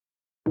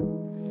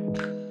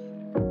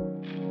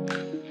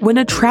When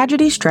a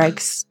tragedy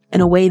strikes in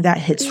a way that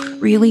hits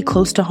really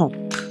close to home,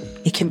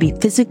 it can be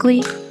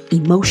physically,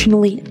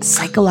 emotionally, and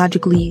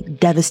psychologically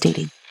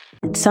devastating.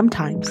 And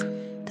sometimes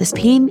this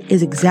pain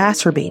is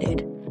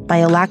exacerbated by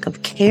a lack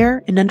of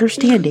care and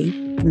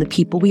understanding from the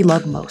people we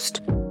love most.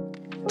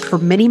 For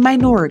many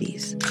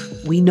minorities,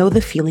 we know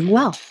the feeling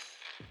well.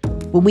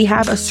 When we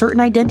have a certain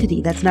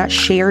identity that's not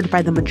shared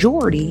by the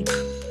majority,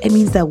 it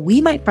means that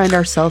we might find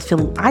ourselves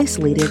feeling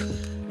isolated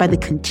by the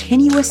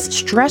continuous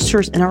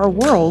stressors in our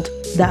world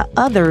that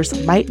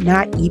others might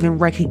not even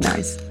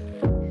recognize.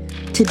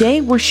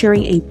 Today, we're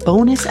sharing a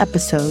bonus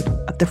episode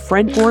of the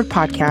Friend Forward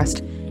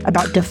podcast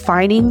about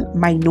defining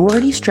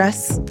minority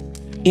stress,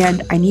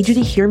 and I need you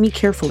to hear me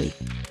carefully.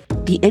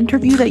 The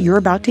interview that you're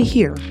about to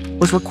hear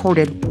was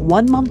recorded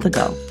 1 month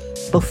ago,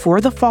 before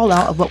the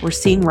fallout of what we're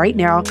seeing right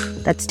now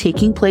that's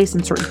taking place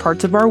in certain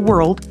parts of our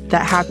world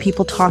that have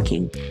people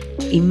talking,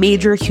 a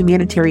major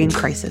humanitarian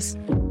crisis.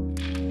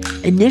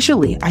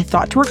 Initially, I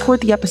thought to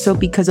record the episode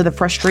because of the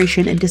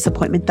frustration and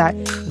disappointment that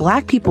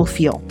Black people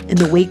feel in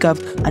the wake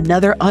of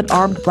another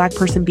unarmed Black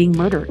person being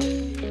murdered,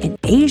 and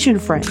Asian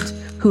friends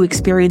who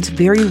experience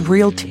very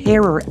real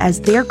terror as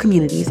their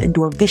communities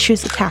endure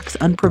vicious attacks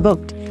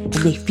unprovoked, and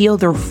they feel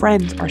their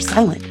friends are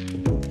silent.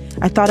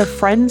 I thought of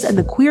friends in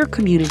the queer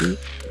community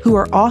who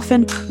are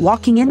often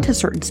walking into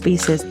certain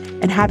spaces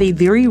and have a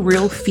very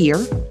real fear,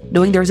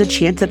 knowing there's a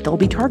chance that they'll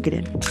be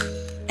targeted.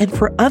 And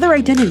for other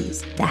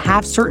identities that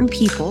have certain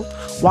people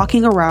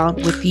walking around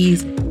with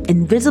these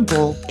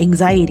invisible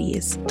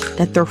anxieties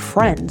that their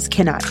friends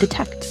cannot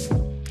detect.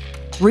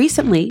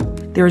 Recently,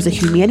 there is a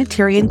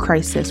humanitarian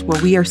crisis where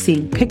we are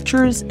seeing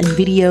pictures and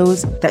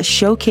videos that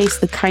showcase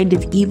the kind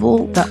of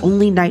evil that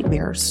only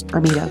nightmares are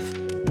made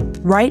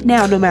of. Right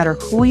now, no matter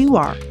who you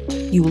are,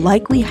 you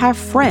likely have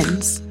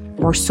friends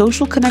or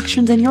social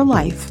connections in your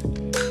life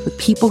with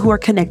people who are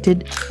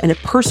connected in a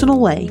personal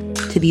way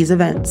to these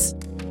events.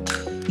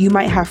 You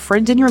might have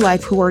friends in your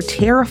life who are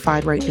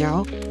terrified right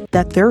now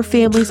that their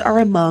families are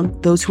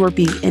among those who are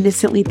being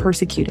innocently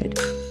persecuted.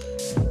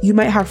 You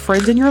might have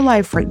friends in your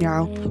life right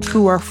now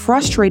who are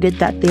frustrated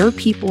that their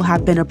people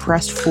have been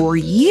oppressed for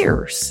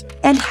years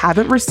and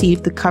haven't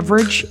received the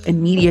coverage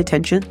and media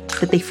attention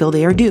that they feel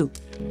they are due.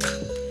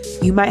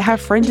 You might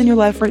have friends in your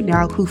life right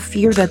now who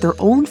fear that their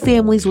own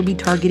families will be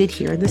targeted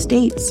here in the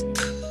States.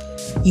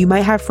 You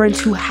might have friends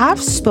who have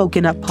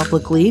spoken up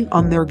publicly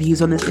on their views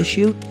on this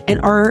issue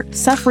and are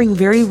suffering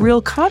very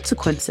real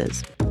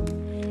consequences.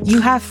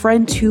 You have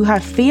friends who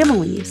have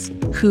families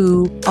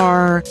who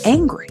are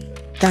angry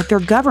that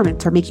their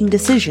governments are making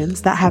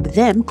decisions that have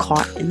them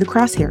caught in the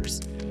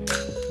crosshairs.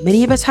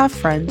 Many of us have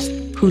friends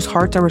whose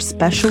hearts are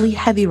especially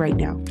heavy right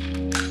now,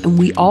 and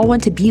we all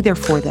want to be there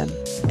for them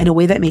in a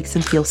way that makes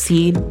them feel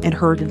seen and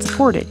heard and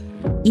supported,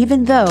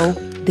 even though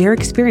their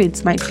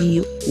experience might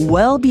be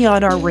well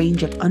beyond our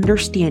range of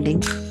understanding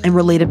and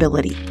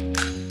relatability.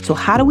 So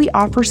how do we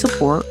offer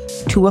support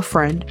to a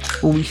friend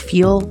when we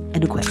feel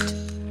inequipped?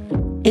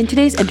 In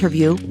today's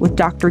interview with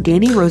Dr.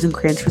 Danny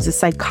Rosenkrantz, who's a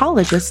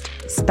psychologist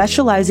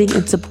specializing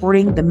in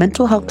supporting the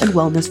mental health and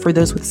wellness for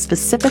those with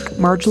specific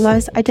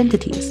marginalized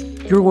identities,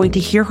 you're going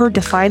to hear her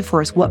define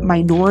for us what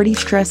minority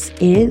stress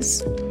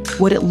is,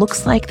 what it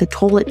looks like, the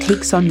toll it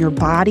takes on your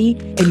body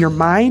and your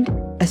mind,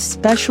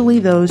 especially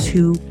those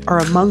who are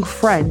among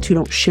friends who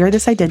don't share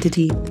this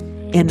identity,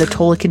 and the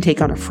toll it can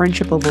take on a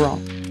friendship overall.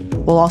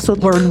 We'll also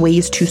learn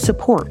ways to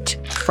support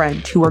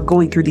friends who are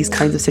going through these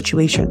kinds of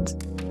situations.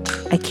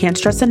 I can't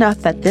stress enough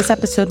that this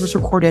episode was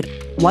recorded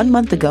 1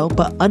 month ago,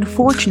 but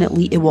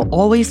unfortunately, it will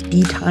always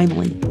be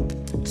timely.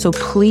 So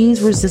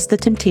please resist the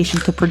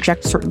temptation to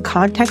project certain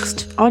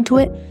context onto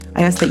it.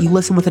 I ask that you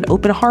listen with an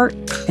open heart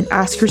and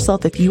ask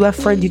yourself if you have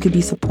friends you could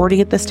be supporting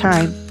at this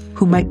time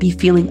who might be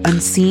feeling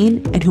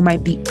unseen and who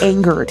might be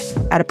angered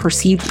at a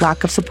perceived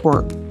lack of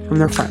support from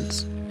their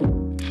friends.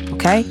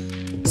 Okay?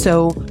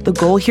 So the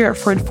goal here at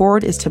Friend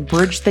Forward is to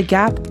bridge the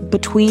gap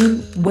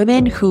between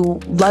women who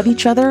love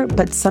each other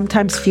but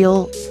sometimes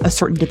feel a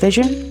certain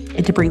division,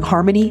 and to bring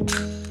harmony.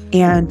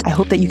 And I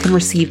hope that you can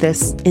receive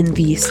this in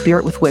the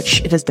spirit with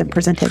which it has been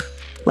presented.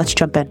 Let's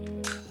jump in.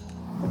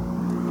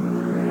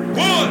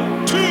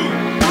 1, 2,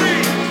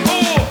 3,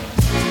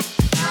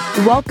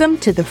 4. Welcome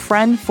to the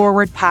Friend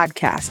Forward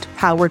podcast,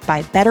 powered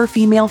by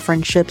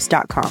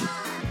BetterFemaleFriendships.com.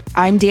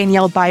 I'm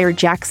Danielle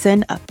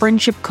Beyer-Jackson, a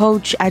friendship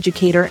coach,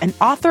 educator, and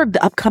author of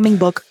the upcoming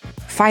book,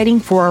 Fighting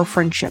for Our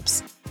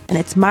Friendships. And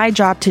it's my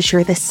job to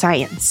share the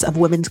science of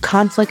women's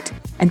conflict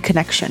and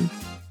connection.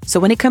 So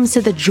when it comes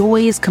to the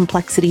joys,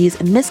 complexities,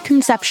 and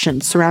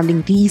misconceptions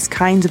surrounding these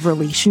kinds of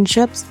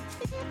relationships,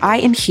 I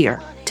am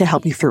here to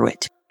help you through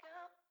it.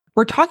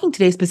 We're talking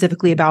today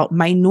specifically about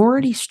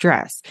minority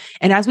stress.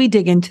 And as we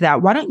dig into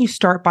that, why don't you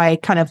start by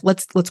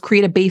let's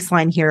create a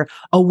baseline here,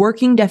 a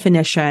working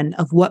definition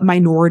of what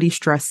minority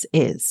stress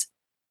is.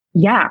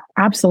 Yeah,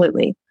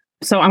 absolutely.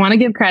 So I want to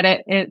give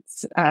credit.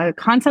 It's a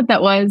concept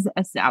that was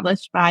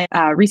established by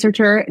a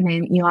researcher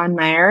named Elon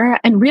Meyer.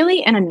 And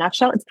really, in a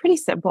nutshell, it's pretty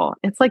simple.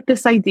 It's like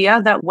this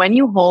idea that when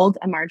you hold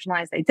a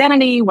marginalized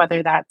identity,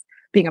 whether that's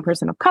being a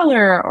person of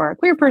color or a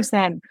queer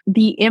person,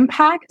 the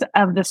impact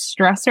of the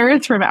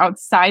stressors from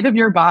outside of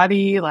your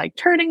body, like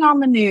turning on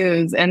the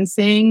news and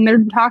seeing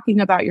they're talking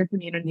about your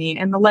community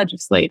and the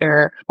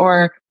legislator,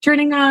 or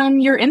turning on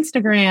your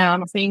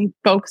Instagram, seeing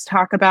folks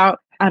talk about,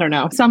 I don't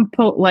know,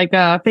 like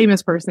a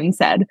famous person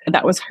said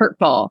that was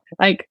hurtful,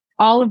 like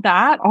all of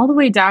that, all the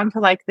way down to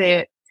like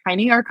the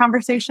tinier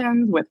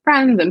conversations with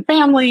friends and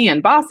family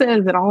and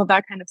bosses and all of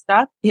that kind of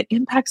stuff. It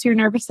impacts your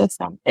nervous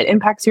system. It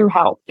impacts your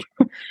health.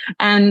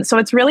 And so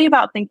it's really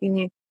about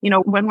thinking,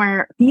 when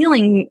we're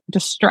feeling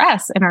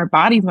distress in our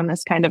bodies, when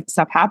this kind of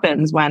stuff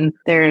happens, when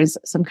there's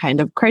some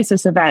kind of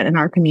crisis event in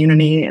our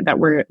community that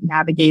we're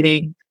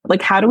navigating,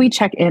 like how do we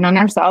check in on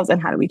ourselves and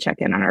how do we check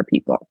in on our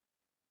people?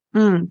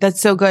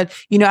 That's so good.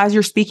 As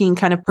you're speaking,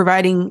 kind of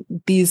providing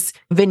these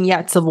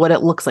vignettes of what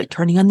it looks like,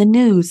 turning on the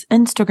news,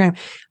 Instagram.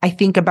 I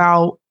think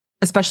about,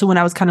 especially when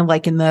I was kind of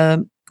like in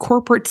the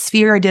corporate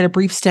sphere, I did a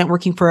brief stint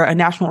working for a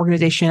national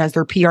organization as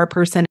their PR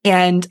person.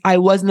 And I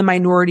was in the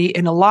minority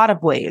in a lot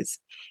of ways.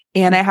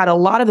 And I had a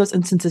lot of those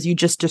instances you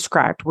just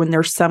described when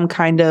there's some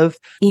kind of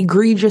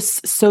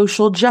egregious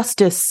social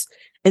justice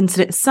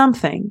incident,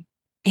 something.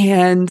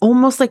 And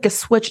almost like a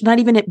switch, not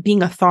even it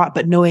being a thought,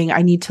 but knowing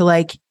I need to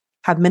like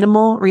have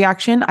minimal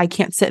reaction. I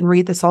can't sit and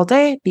read this all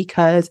day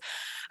because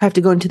I have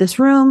to go into this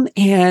room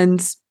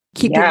and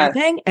keep doing my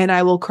thing. And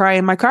I will cry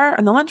in my car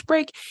on the lunch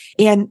break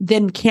and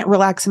then can't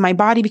relax in my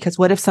body because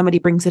what if somebody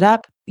brings it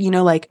up,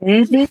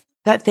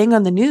 that thing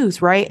on the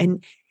news, right?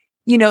 And,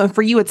 and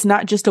for you, it's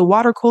not just a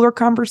water cooler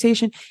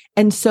conversation.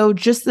 And so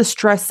just the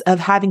stress of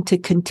having to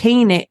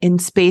contain it in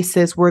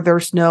spaces where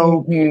there's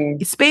no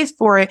space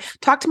for it.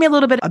 Talk to me a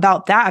little bit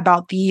about that,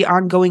 about the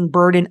ongoing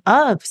burden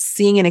of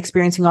seeing and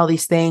experiencing all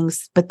these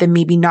things, but then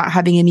maybe not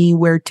having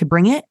anywhere to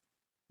bring it.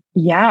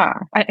 Yeah,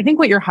 I think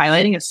what you're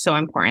highlighting is so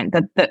important,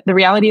 that the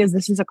reality is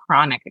this is a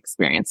chronic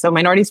experience. So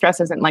minority stress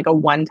isn't like a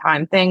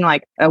one-time thing,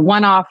 like a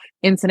one-off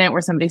incident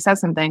where somebody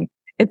says something.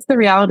 It's the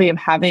reality of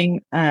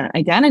having an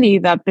identity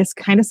that this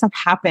kind of stuff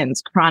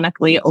happens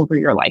chronically over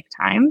your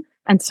lifetime.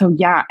 And so,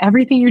 yeah,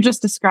 everything you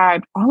just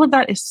described, all of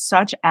that is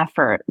such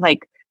effort,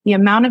 like the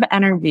amount of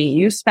energy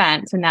you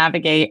spent to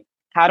navigate.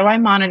 How do I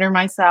monitor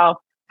myself?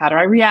 How do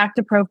I react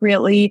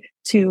appropriately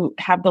to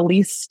have the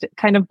least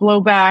kind of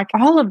blowback?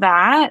 All of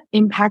that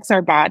impacts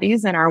our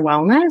bodies and our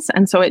wellness.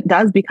 And so it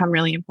does become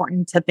really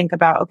important to think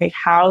about, okay,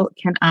 how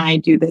can I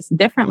do this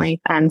differently?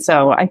 And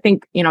so I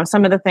think,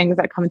 some of the things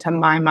that come to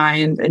my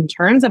mind in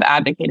terms of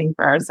advocating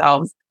for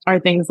ourselves are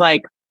things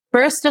like,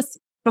 first, just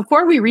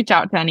before we reach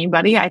out to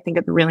anybody, I think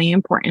it's really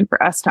important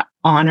for us to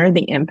honor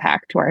the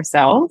impact to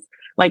ourselves.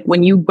 Like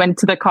when you went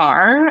to the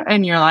car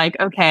and you're like,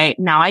 okay,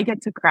 now I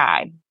get to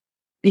cry,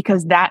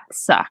 because that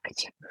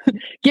sucked.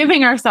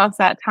 Giving ourselves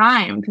that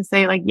time to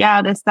say like,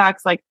 yeah, this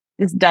sucks. Like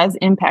this does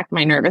impact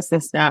my nervous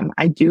system.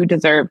 I do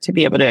deserve to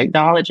be able to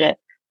acknowledge it.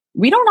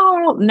 We don't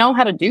all know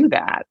how to do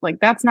that. Like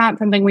that's not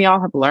something we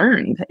all have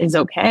learned is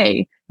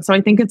okay. So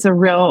I think it's a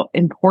real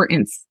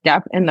important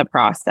step in the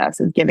process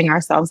is giving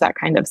ourselves that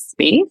kind of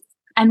space.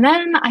 And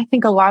then I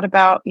think a lot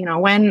about,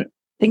 when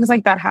things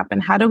like that happen,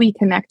 how do we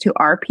connect to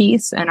our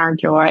peace and our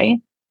joy?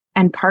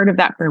 And part of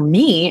that for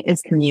me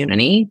is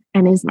community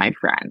and is my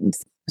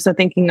friends. So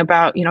thinking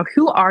about,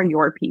 who are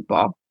your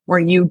people where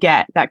you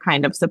get that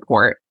kind of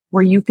support,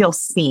 where you feel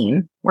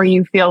seen, where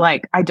you feel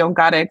like I don't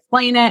got to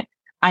explain it.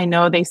 I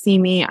know they see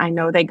me. I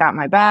know they got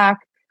my back.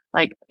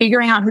 Like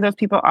figuring out who those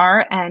people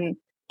are and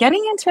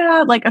getting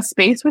into like a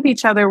space with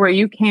each other where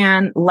you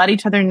can let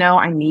each other know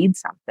I need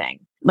something.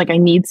 Like I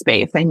need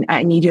space.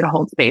 I need you to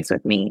hold space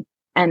with me.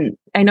 And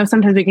I know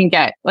sometimes we can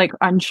get like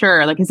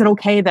unsure, like, is it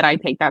okay that I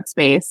take that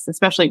space,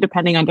 especially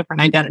depending on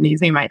different identities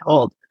they might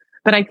hold.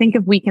 But I think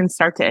if we can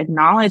start to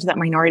acknowledge that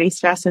minority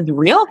stress is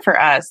real for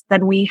us,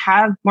 then we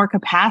have more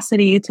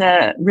capacity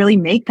to really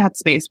make that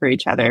space for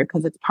each other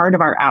because it's part of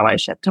our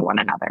allyship to one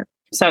another.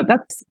 So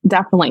that's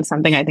definitely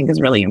something I think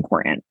is really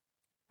important.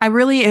 I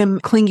really am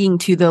clinging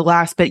to the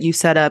last bit you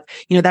set up.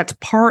 That's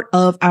part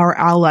of our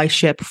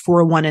allyship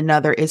for one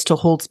another is to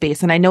hold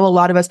space. And I know a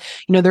lot of us,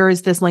 there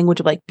is this language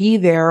of like, be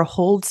there,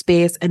 hold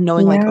space and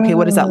knowing like, okay,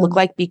 what does that look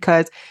like?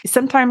 Because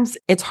sometimes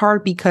it's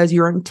hard because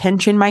your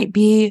intention might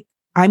be,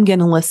 I'm going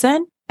to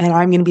listen and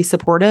I'm going to be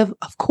supportive,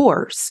 of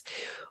course,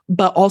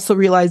 but also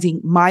realizing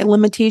my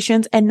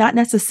limitations and not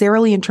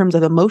necessarily in terms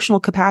of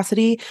emotional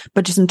capacity,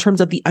 but just in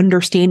terms of the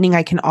understanding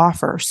I can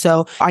offer.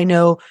 So I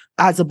know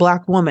as a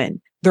Black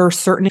woman, there are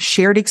certain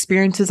shared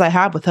experiences I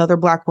have with other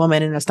Black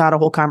women, and it's not a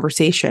whole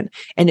conversation.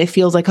 And it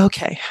feels like,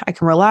 okay, I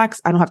can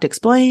relax. I don't have to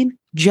explain,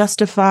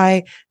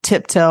 justify,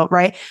 tiptoe,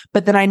 right?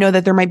 But then I know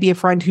that there might be a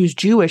friend who's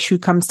Jewish who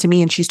comes to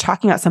me and she's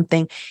talking about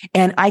something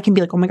and I can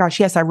be like, oh my gosh,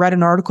 yes, I read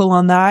an article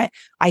on that.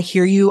 I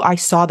hear you. I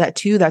saw that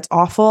too. That's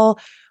awful.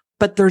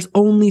 But there's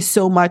only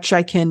so much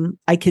I can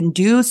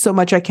do, so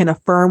much I can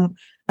affirm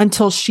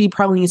until she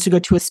probably needs to go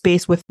to a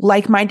space with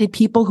like-minded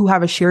people who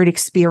have a shared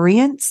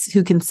experience,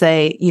 who can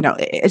say,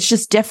 it's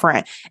just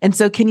different. And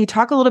so can you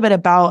talk a little bit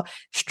about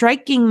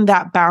striking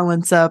that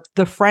balance of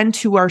the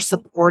friends who are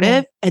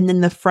supportive and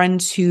then the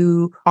friends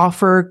who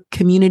offer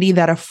community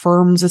that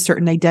affirms a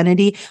certain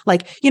identity?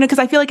 Because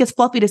I feel like it's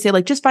fluffy to say,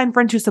 just find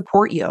friends who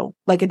support you.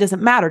 It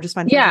doesn't matter. Just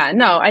find friends. Yeah,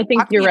 no, I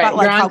think you're right.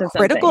 About, how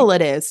critical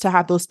it is to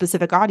have those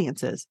specific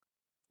audiences.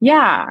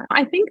 Yeah,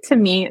 I think to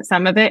me,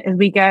 some of it is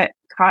we get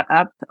caught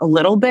up a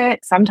little bit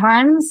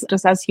sometimes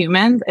just as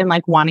humans in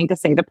wanting to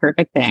say the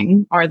perfect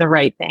thing or the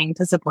right thing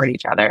to support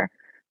each other.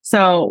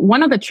 So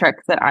one of the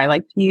tricks that I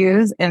like to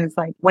use is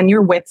when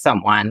you're with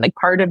someone,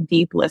 part of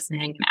deep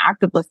listening and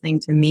active listening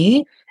to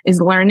me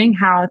is learning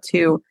how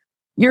to,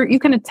 you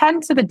can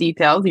attend to the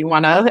details you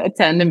want to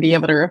attend and be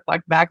able to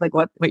reflect back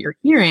what you're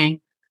hearing.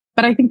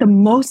 But I think the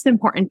most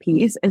important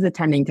piece is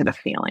attending to the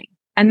feeling.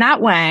 And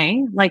that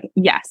way,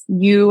 yes,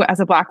 you as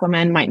a Black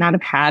woman might not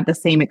have had the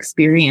same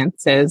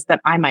experiences that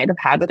I might have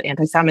had with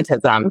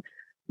anti-Semitism,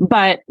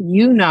 but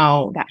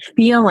that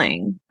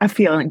feeling of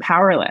feeling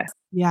powerless,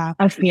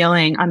 of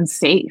feeling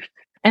unsafe.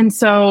 And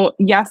so,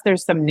 yes,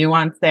 there's some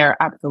nuance there.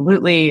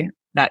 Absolutely.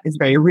 That is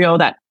very real,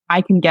 that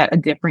I can get a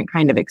different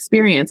kind of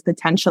experience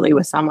potentially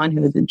with someone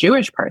who is a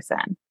Jewish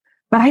person.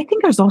 But I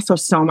think there's also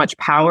so much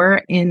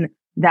power in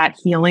that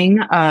healing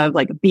of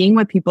being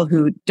with people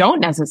who don't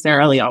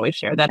necessarily always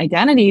share that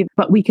identity,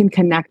 but we can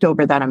connect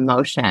over that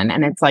emotion.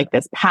 And it's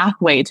this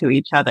pathway to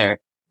each other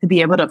to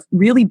be able to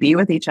really be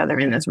with each other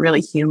in this really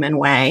human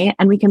way.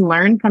 And we can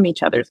learn from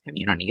each other's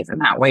communities in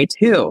that way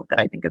too, that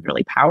I think is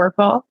really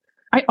powerful.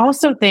 I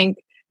also think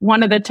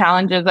one of the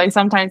challenges I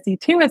sometimes see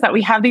too is that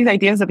we have these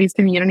ideas that these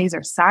communities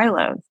are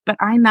silos, but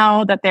I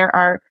know that there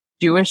are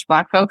Jewish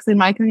Black folks in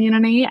my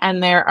community,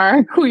 and there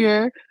are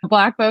queer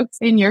Black folks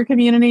in your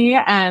community,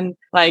 and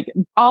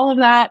all of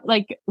that,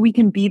 we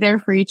can be there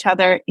for each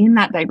other in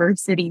that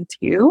diversity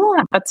too.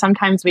 But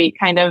sometimes we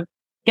kind of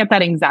get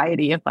that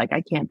anxiety of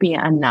I can't be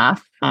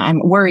enough.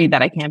 I'm worried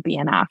that I can't be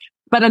enough.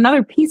 But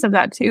another piece of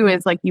that too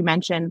is you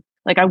mentioned,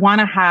 I want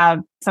to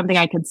have something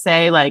I could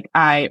say,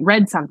 I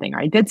read something or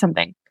I did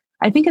something.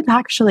 I think it's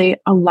actually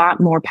a lot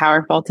more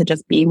powerful to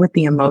just be with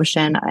the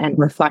emotion and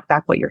reflect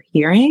back what you're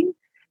hearing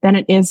than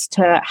it is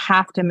to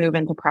have to move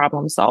into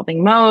problem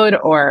solving mode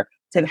or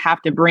to have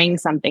to bring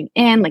something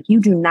in. You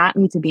do not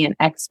need to be an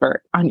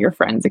expert on your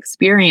friend's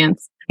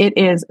experience. It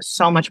is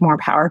so much more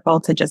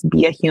powerful to just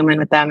be a human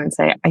with them and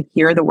say, I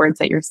hear the words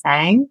that you're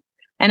saying.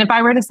 And if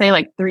I were to say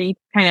 3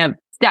 kind of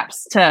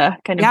steps to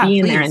kind of be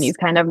in there in these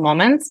kind of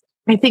moments,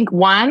 I think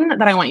one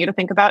that I want you to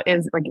think about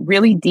is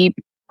really deep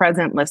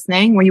present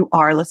listening, where you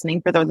are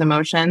listening for those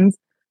emotions.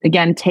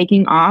 Again,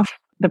 taking off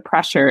the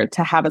pressure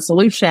to have a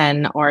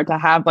solution or to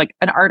have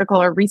an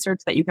article or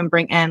research that you can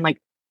bring in,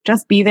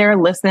 just be there,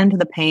 listen to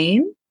the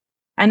pain.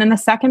 And then the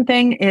second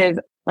thing is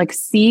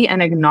see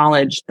and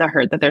acknowledge the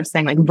hurt that they're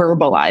saying,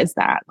 verbalize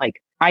that.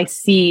 I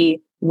see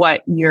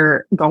what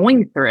you're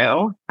going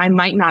through. I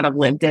might not have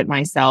lived it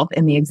myself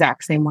in the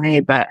exact same way,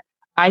 but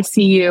I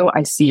see you.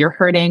 I see you're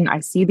hurting. I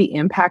see the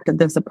impact of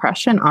this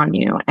oppression on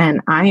you.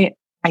 And I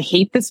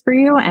hate this for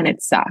you, and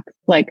it sucks.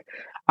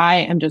 I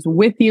am just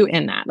with you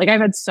in that. I've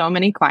had so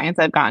many clients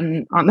I've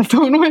gotten on the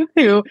phone with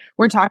who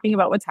were talking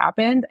about what's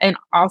happened, and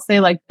I'll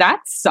say that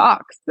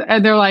sucks.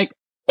 And they're like,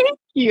 thank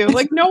you.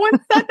 No one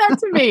said that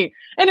to me.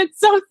 And it's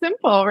so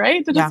simple,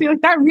 right? To just be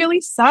that really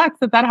sucks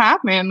that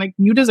happened.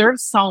 You deserve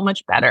so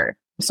much better.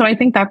 So I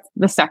think that's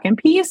the second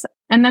piece.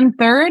 And then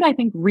third, I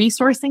think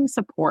resourcing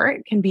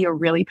support can be a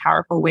really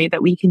powerful way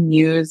that we can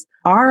use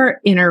our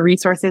inner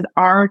resources,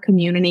 our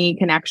community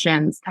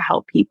connections to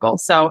help people.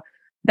 So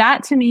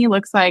that to me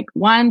looks like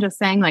one, just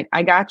saying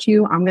I got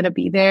you, I'm going to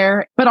be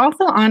there, but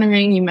also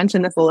honoring, you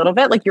mentioned this a little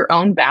bit, your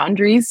own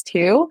boundaries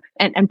too.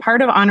 And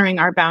part of honoring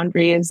our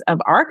boundaries of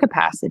our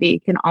capacity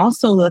can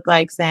also look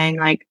like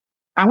saying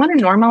I want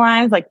to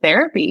normalize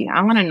therapy.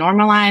 I want to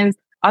normalize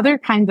other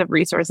kinds of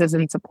resources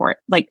and support.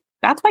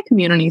 That's why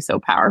community is so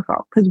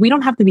powerful, because we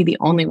don't have to be the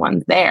only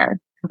ones there.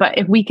 But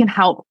if we can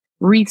help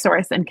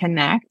resource and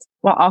connect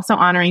while also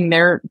honoring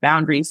their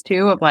boundaries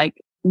too of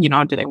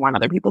do they want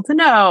other people to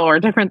know or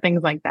different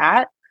things like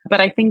that? But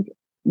I think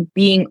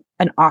being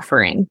an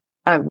offering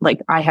of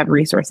I have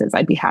resources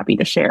I'd be happy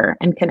to share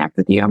and connect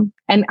with you.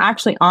 And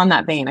actually on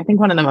that vein, I think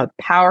one of the most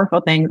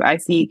powerful things I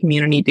see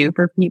community do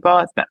for people,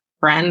 especially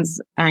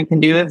friends, and I can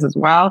do this as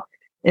well,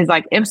 is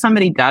if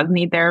somebody does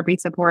need therapy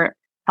support,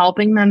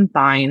 helping them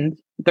find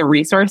the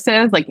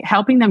resources,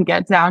 helping them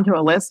get down to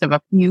a list of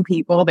a few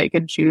people they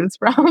could choose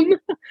from.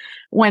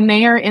 When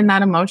they are in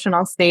that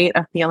emotional state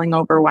of feeling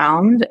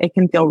overwhelmed, it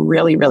can feel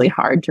really, really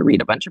hard to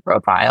read a bunch of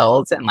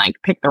profiles and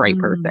pick the right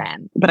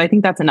person. But I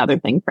think that's another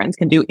thing friends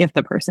can do if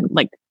the person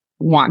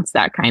wants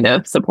that kind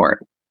of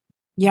support.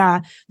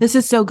 Yeah, this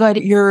is so good.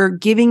 You're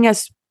giving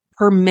us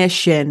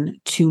permission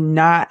to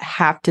not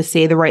have to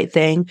say the right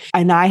thing.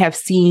 And I have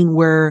seen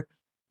where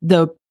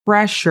the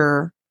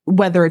pressure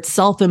whether it's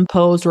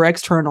self-imposed or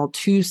external,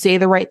 to say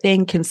the right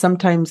thing can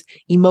sometimes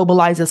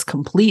immobilize us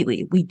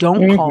completely. We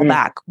don't call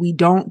back. We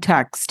don't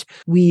text.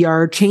 We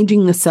are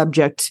changing the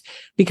subject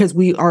because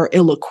we are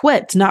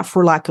ill-equipped, not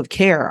for lack of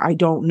care. I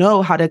don't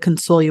know how to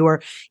console you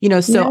or,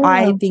 so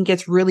I think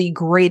it's really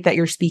great that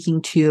you're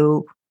speaking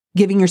to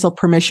giving yourself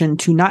permission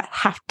to not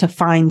have to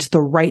find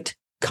the right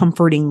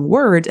comforting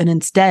words and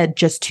instead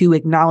just to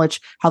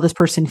acknowledge how this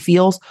person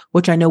feels,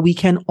 which I know we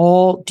can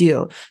all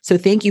do. So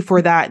thank you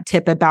for that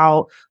tip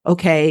about,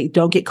 okay,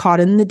 don't get caught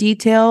in the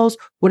details.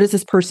 What is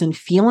this person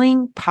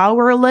feeling?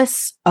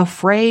 Powerless,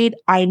 afraid.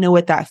 I know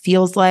what that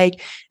feels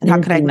like. And how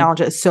can I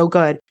acknowledge it? It's so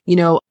good.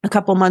 A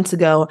couple months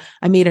ago,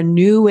 I made a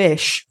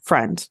newish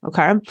friend.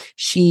 Okay.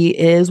 She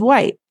is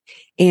white.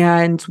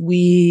 And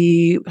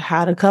we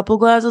had a couple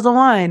glasses of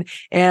wine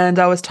and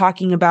I was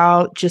talking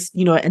about just,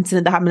 an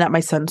incident that happened at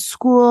my son's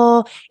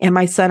school. And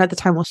my son at the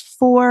time was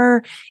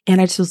 4. And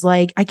I just was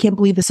like, I can't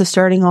believe this is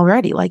starting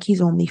already. Like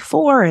he's only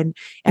 4. And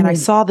I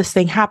saw this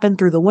thing happen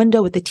through the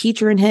window with the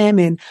teacher and him.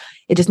 And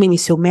it just made me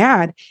so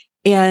mad.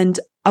 And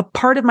a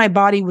part of my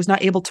body was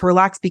not able to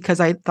relax because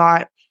I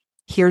thought,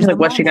 here's like,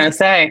 what's she going to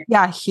say?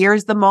 Yeah.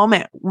 Here's the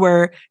moment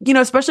where,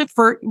 especially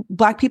for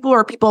Black people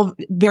or people of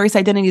various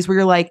identities where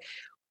you're like,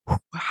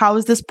 how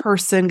is this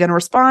person going to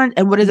respond?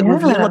 And what does it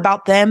reveal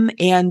about them?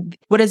 And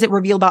what does it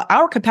reveal about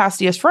our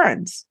capacity as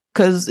friends?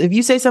 Because if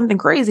you say something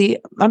crazy,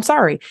 I'm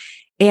sorry.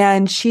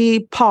 And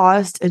she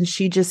paused and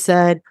she just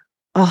said,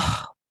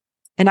 oh,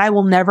 and I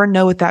will never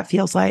know what that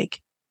feels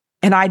like.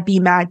 And I'd be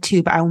mad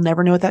too, but I will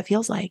never know what that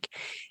feels like.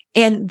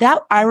 And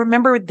that I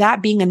remember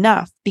that being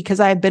enough because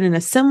I have been in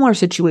a similar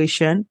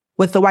situation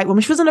with the white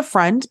woman. She wasn't a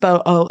friend,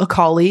 but a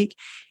colleague.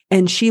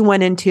 And she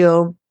went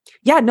into,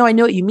 yeah, no, I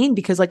know what you mean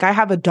because like I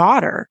have a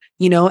daughter,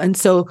 and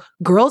so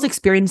girls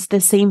experience the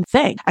same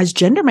thing as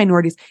gender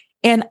minorities.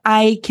 And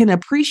I can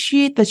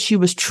appreciate that she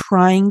was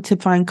trying to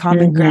find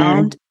common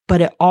ground,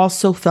 but it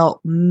also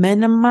felt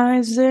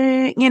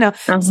minimizing,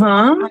 So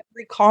I'm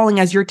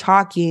recalling as you're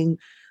talking,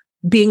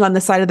 being on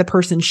the side of the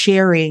person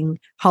sharing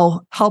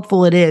how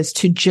helpful it is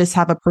to just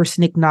have a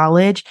person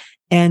acknowledge.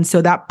 And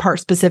so that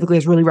part specifically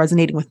is really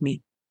resonating with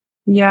me.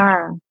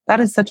 Yeah, that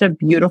is such a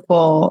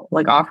beautiful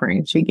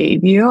offering she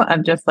gave you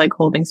of just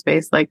holding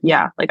space.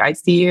 I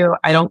see you.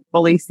 I don't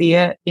fully see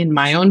it in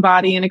my own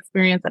body and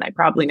experience, and I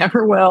probably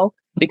never will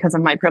because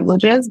of my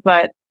privileges.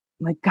 But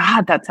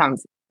God, that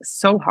sounds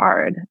so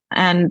hard.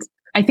 And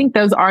I think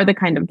those are the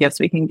kind of gifts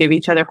we can give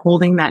each other,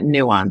 holding that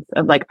nuance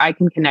of I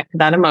can connect to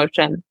that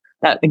emotion.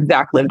 That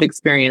exact lived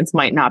experience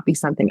might not be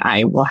something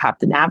I will have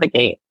to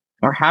navigate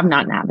or have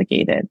not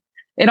navigated.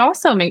 It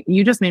also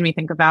you just made me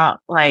think about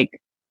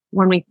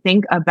when we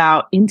think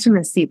about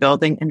intimacy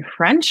building and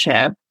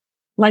friendship,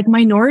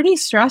 minority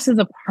stress is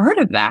a part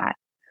of that.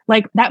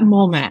 That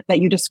moment that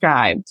you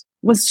described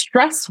was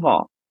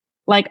stressful.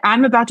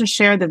 I'm about to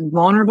share this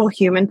vulnerable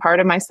human part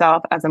of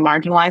myself as a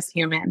marginalized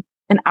human.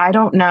 And I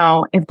don't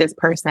know if this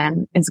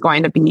person is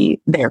going to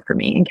be there for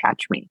me and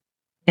catch me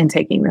in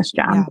taking this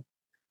jump. Yeah.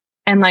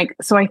 And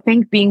so I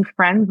think being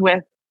friends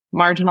with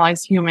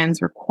marginalized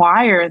humans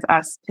requires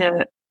us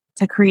to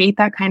create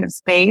that kind of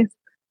space,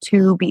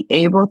 to be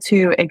able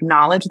to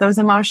acknowledge those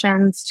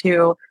emotions,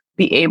 to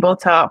be able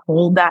to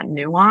hold that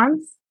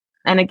nuance.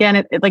 And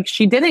again,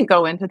 she didn't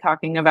go into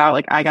talking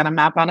about I got a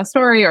map on a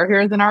story or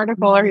here's an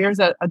article or here's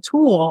a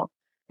tool.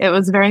 It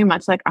was very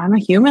much I'm a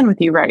human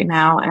with you right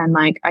now. And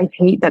I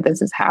hate that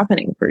this is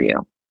happening for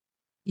you.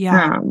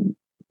 Yeah.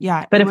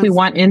 But if we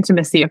want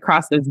intimacy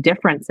across those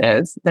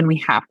differences, then we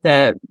have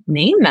to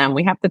name them.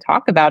 We have to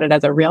talk about it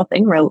as a real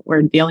thing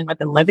we're dealing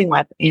with and living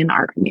with in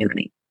our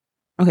community.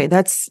 Okay,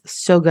 that's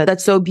so good.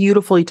 That's so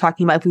beautiful. You're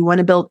talking about if we want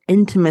to build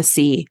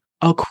intimacy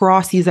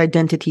across these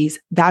identities,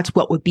 that's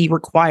what would be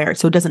required.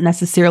 So it doesn't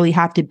necessarily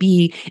have to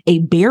be a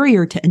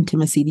barrier to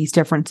intimacy, these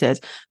differences,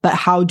 but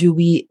how do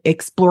we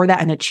explore that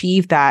and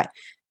achieve that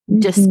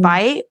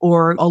despite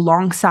or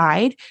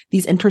alongside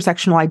these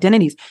intersectional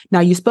identities? Now,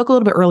 you spoke a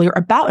little bit earlier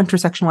about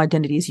intersectional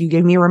identities. You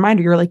gave me a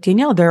reminder. You're like,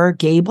 Danielle, there are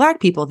gay Black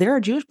people. There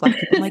are Jewish Black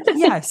people. I'm like,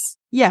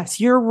 yes,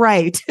 you're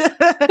right.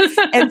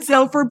 And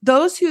so for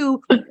those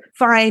who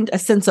find a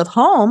sense of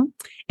home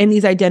in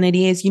these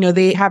identities,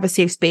 they have a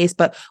safe space.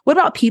 But what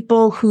about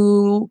people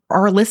who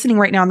are listening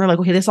right now and they're like,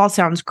 okay, this all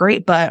sounds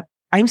great, but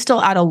I'm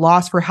still at a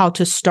loss for how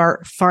to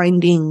start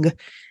finding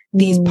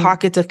these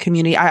pockets of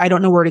community. I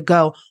don't know where to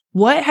go.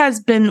 What has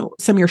been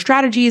some of your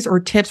strategies or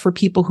tips for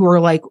people who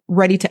are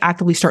ready to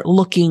actively start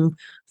looking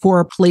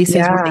for places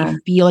where they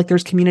feel like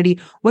there's community?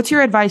 What's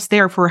your advice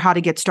there for how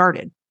to get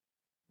started?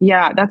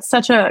 Yeah, that's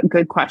such a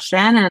good question.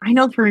 And I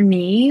know for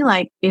me,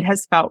 it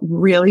has felt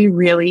really,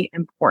 really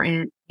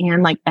important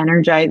and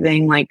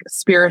energizing,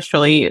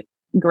 spiritually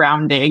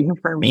grounding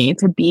for me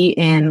to be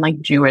in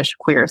Jewish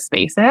queer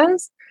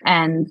spaces.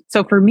 And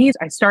so for me,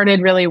 I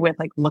started really with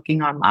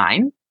looking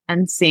online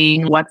and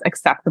seeing what's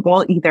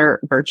acceptable either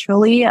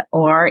virtually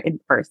or in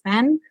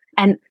person.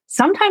 And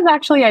sometimes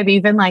actually I've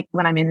even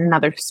when I'm in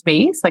another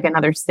space,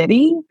 another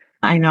city,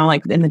 I know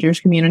like in the Jewish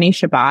community,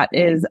 Shabbat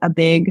is a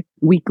big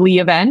weekly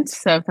event.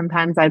 So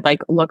sometimes I'd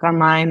like look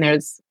online.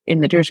 In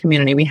the Jewish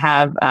community, we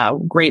have a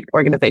great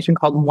organization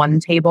called One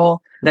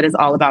Table that is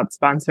all about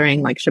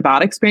sponsoring like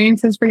Shabbat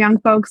experiences for young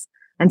folks.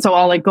 And so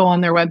I'll like go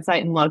on their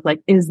website and look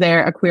like, is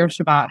there a queer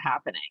Shabbat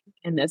happening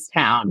in this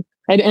town?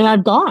 And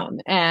I've gone,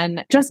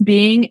 and just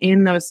being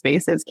in those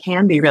spaces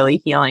can be really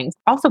healing.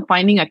 Also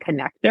finding a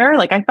connector.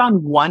 Like I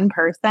found one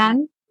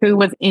person who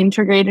was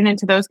integrated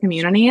into those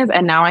communities,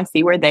 and now I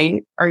see where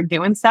they are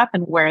doing stuff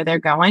and where they're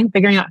going,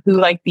 figuring out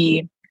who I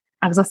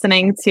was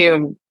listening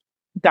to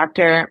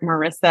Dr.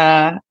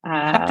 Marissa.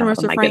 Dr.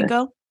 Marissa Franco?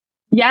 Goodness.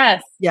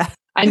 Yes. Yeah.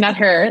 I met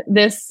her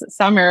this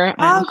summer.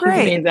 Oh,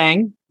 great. She's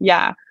amazing.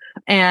 Yeah.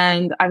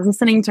 And I was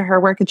listening to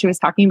her work, and she was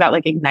talking about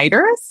like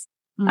igniters.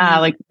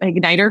 Like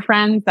igniter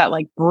friends that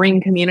like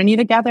bring community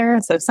together.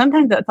 So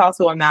sometimes it's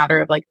also a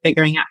matter of like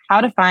figuring out how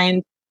to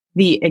find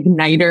the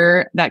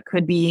igniter that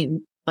could be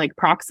like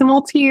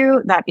proximal to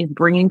you, that is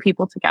bringing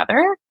people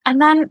together.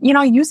 And then,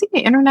 using the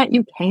internet,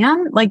 you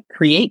can like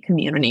create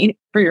community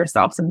for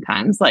yourself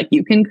sometimes. Like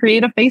you can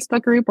create a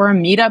Facebook group or a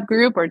meetup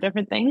group or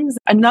different things.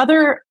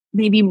 Another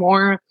maybe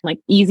more like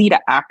easy to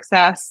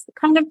access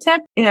kind of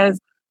tip is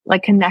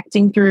like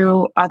connecting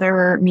through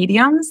other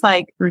mediums,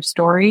 like through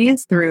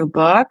stories, through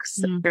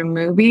books, through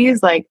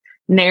movies, like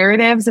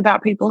narratives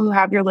about people who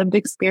have your lived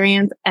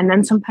experience. And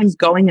then sometimes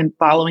going and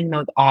following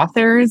those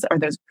authors or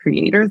those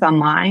creators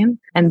online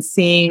and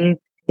seeing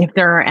if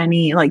there are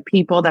any like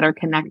people that are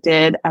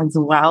connected as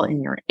well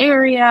in your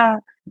area.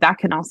 That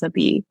can also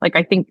be like,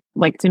 I think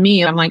like to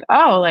me, I'm like,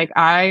 oh, like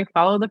I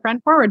follow the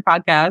Friend Forward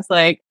podcast.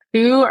 Like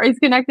who is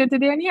connected to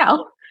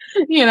Danielle?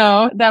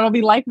 That'll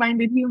be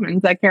like-minded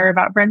humans that care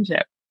about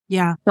friendship.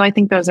 Yeah. So I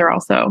think those are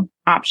also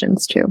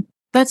options too.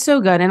 That's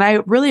so good. And I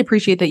really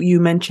appreciate that you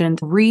mentioned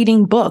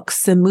reading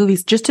books and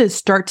movies just to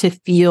start to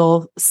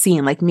feel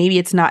seen. Like maybe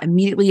it's not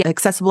immediately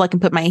accessible. I can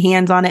put my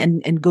hands on it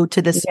and go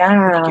to this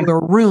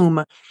particular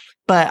room,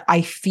 but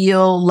I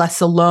feel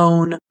less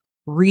alone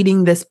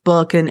reading this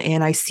book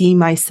and I see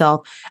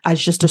myself as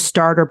just a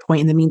starter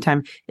point in the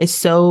meantime is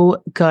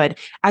so good.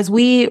 As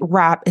we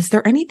wrap, is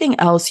there anything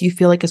else you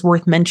feel like is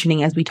worth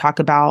mentioning as we talk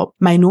about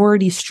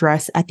minority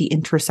stress at the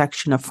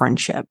intersection of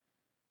friendship?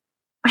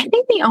 I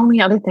think the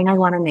only other thing I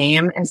want to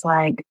name is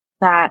like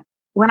that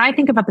when I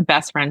think about the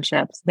best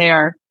friendships, they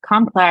are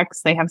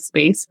complex. They have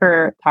space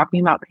for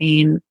talking about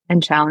pain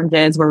and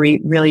challenges where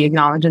we really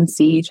acknowledge and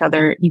see each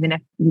other, even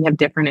if we have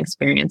different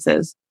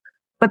experiences.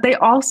 But they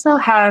also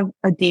have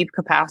a deep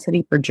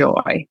capacity for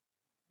joy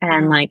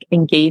and like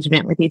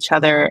engagement with each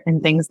other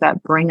and things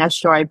that bring us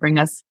joy, bring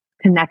us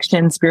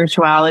connection,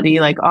 spirituality,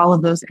 like all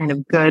of those kind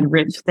of good,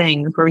 rich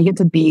things where we get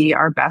to be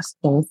our best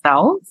whole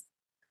selves.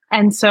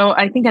 And so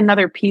I think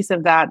another piece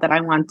of that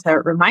I want to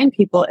remind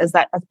people is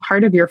that as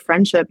part of your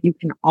friendship, you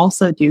can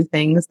also do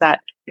things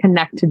that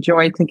connect to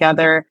joy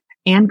together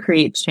and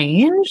create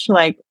change.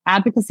 Like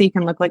advocacy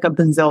can look like a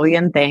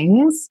bazillion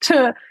things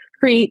to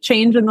create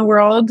change in the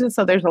world.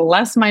 So there's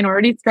less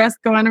minority stress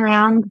going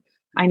around.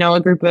 I know a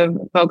group of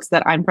folks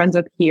that I'm friends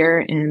with here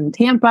in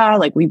Tampa,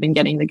 like we've been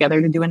getting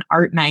together to do an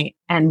art night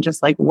and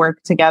just like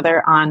work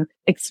together on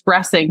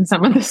expressing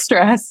some of the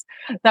stress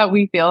that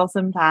we feel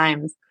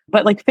sometimes.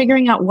 But like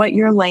figuring out what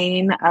your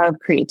lane of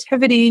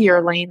creativity,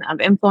 your lane of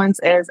influence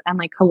is, and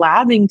like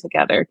collabing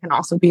together can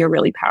also be a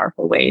really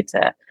powerful way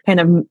to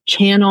kind of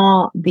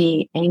channel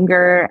the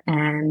anger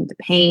and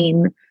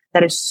pain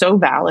that is so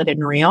valid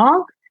and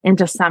real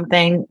into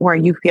something where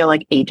you feel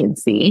like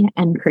agency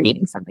and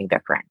creating something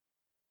different.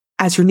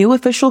 As your new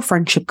official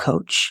friendship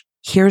coach,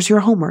 here's your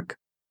homework.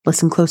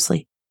 Listen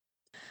closely.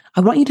 I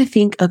want you to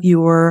think of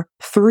your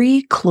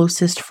 3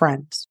 closest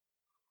friends.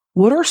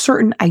 What are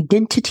certain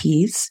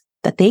identities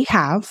that they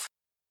have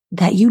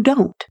that you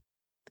don't?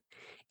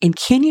 And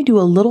can you do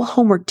a little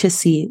homework to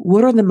see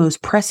what are the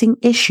most pressing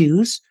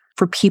issues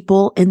for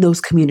people in those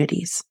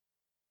communities?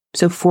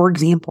 So for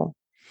example,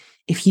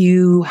 if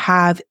you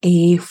have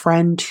a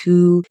friend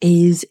who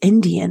is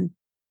Indian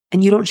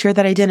and you don't share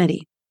that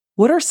identity,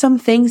 what are some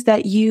things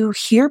that you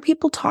hear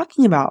people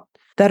talking about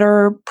that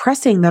are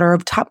pressing, that are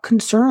of top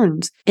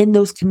concerns in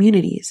those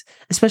communities,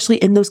 especially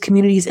in those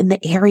communities in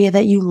the area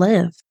that you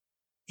live?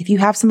 If you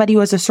have somebody who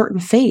has a certain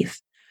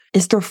faith,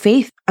 is their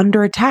faith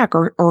under attack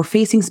or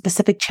facing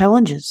specific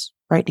challenges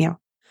right now?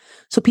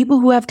 So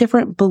people who have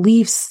different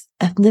beliefs,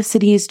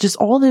 ethnicities, just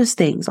all those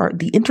things are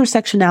the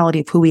intersectionality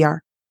of who we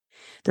are.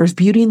 There's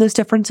beauty in those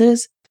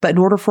differences, but in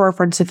order for our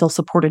friends to feel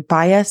supported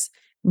by us,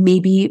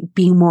 maybe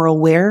being more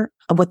aware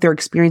of what they're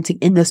experiencing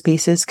in those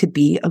spaces could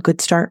be a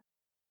good start.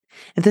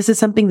 If this is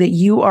something that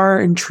you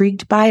are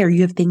intrigued by or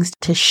you have things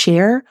to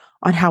share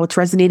on how it's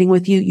resonating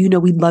with you,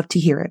 we'd love to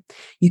hear it.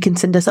 You can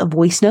send us a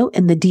voice note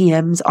in the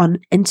DMs on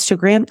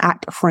Instagram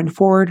at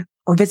FriendForward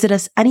or visit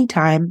us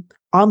anytime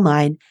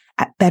online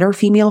at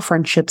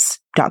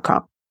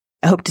betterfemalefriendships.com.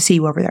 I hope to see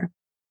you over there.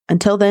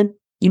 Until then,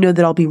 you know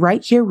that I'll be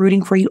right here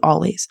rooting for you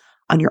always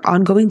on your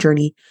ongoing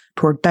journey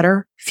toward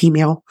better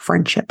female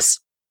friendships.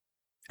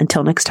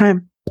 Until next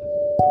time.